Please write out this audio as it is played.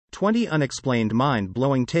20 unexplained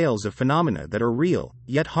mind-blowing tales of phenomena that are real,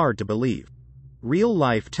 yet hard to believe.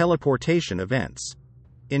 Real-life teleportation events.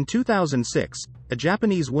 In 2006, a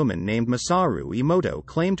Japanese woman named Masaru Emoto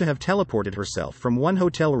claimed to have teleported herself from one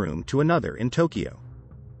hotel room to another in Tokyo.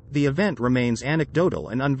 The event remains anecdotal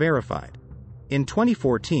and unverified. In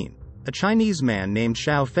 2014, a Chinese man named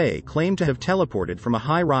Xiao Fei claimed to have teleported from a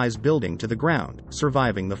high-rise building to the ground,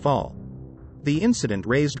 surviving the fall. The incident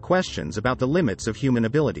raised questions about the limits of human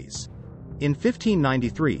abilities. In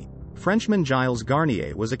 1593, Frenchman Gilles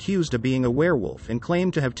Garnier was accused of being a werewolf and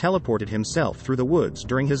claimed to have teleported himself through the woods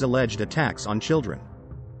during his alleged attacks on children.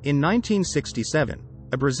 In 1967,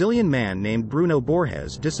 a Brazilian man named Bruno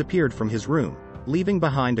Borges disappeared from his room, leaving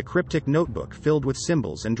behind a cryptic notebook filled with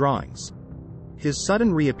symbols and drawings. His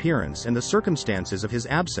sudden reappearance and the circumstances of his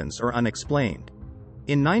absence are unexplained.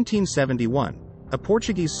 In 1971, a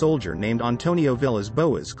Portuguese soldier named Antonio Vilas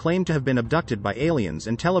Boas claimed to have been abducted by aliens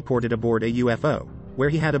and teleported aboard a UFO, where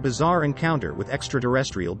he had a bizarre encounter with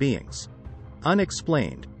extraterrestrial beings.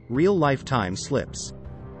 Unexplained, real-life time slips.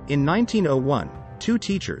 In 1901, two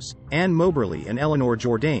teachers, Anne Moberly and Eleanor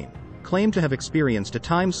Jourdain, claimed to have experienced a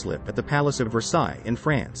time slip at the Palace of Versailles in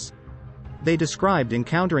France. They described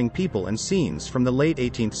encountering people and scenes from the late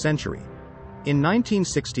 18th century. In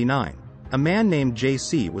 1969, a man named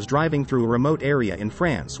J.C. was driving through a remote area in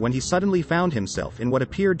France when he suddenly found himself in what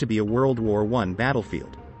appeared to be a World War I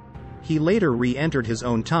battlefield. He later re-entered his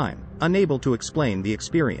own time, unable to explain the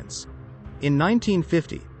experience. In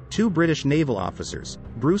 1950, two British naval officers,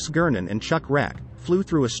 Bruce Gernon and Chuck Rack, flew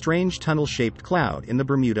through a strange tunnel-shaped cloud in the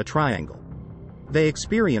Bermuda Triangle. They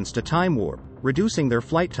experienced a time warp, reducing their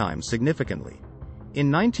flight time significantly. In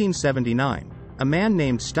 1979, a man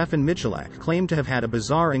named Stefan Michalak claimed to have had a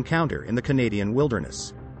bizarre encounter in the Canadian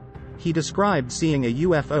wilderness. He described seeing a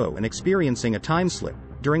UFO and experiencing a time slip,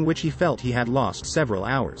 during which he felt he had lost several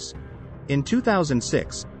hours. In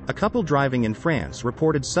 2006, a couple driving in France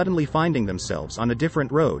reported suddenly finding themselves on a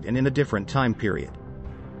different road and in a different time period.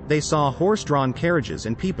 They saw horse-drawn carriages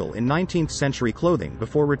and people in 19th-century clothing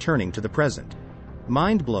before returning to the present.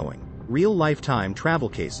 Mind-blowing, real-life time travel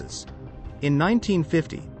cases. In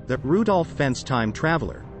 1950, the Rudolph Fentz time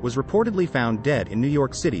traveler was reportedly found dead in New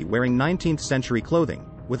York City wearing 19th-century clothing,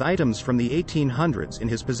 with items from the 1800s in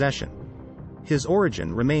his possession. His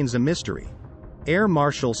origin remains a mystery. Air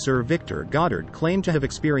Marshal Sir Victor Goddard claimed to have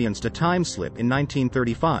experienced a time slip in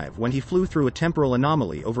 1935 when he flew through a temporal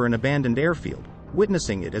anomaly over an abandoned airfield,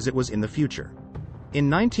 witnessing it as it was in the future. In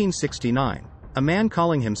 1969, a man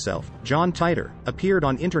calling himself John Titor appeared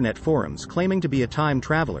on internet forums claiming to be a time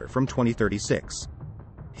traveler from 2036.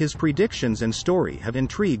 His predictions and story have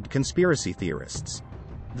intrigued conspiracy theorists.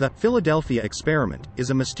 The Philadelphia experiment is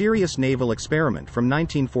a mysterious naval experiment from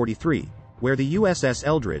 1943, where the USS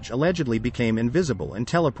Eldridge allegedly became invisible and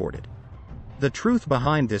teleported. The truth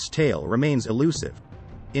behind this tale remains elusive.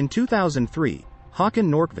 In 2003, Håkan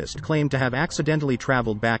Nordqvist claimed to have accidentally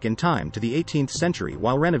traveled back in time to the 18th century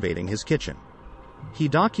while renovating his kitchen. He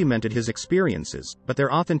documented his experiences, but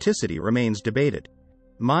their authenticity remains debated.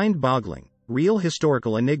 Mind-boggling, real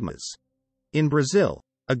historical enigmas. In Brazil,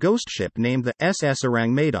 a ghost ship named the SS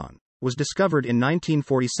Orang Medan was discovered in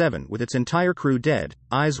 1947 with its entire crew dead,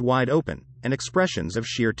 eyes wide open, and expressions of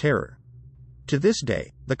sheer terror. To this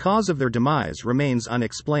day, the cause of their demise remains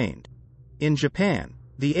unexplained. In Japan,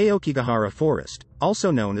 the Aokigahara Forest,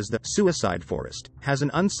 also known as the suicide forest, has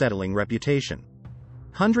an unsettling reputation.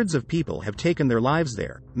 Hundreds of people have taken their lives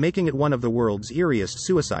there, making it one of the world's eeriest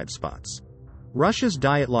suicide spots. Russia's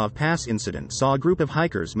Dyatlov Pass incident saw a group of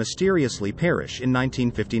hikers mysteriously perish in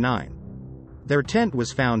 1959. Their tent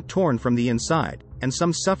was found torn from the inside, and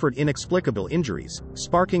some suffered inexplicable injuries,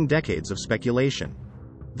 sparking decades of speculation.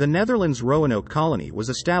 The Netherlands' Roanoke colony was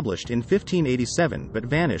established in 1587 but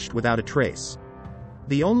vanished without a trace.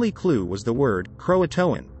 The only clue was the word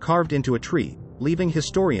Croatoan carved into a tree, leaving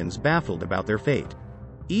historians baffled about their fate.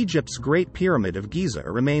 Egypt's Great Pyramid of Giza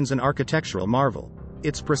remains an architectural marvel.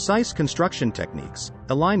 Its precise construction techniques,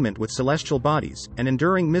 alignment with celestial bodies, and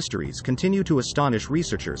enduring mysteries continue to astonish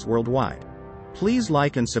researchers worldwide. Please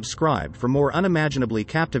like and subscribe for more unimaginably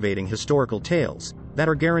captivating historical tales that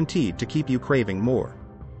are guaranteed to keep you craving more.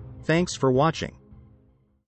 Thanks for watching.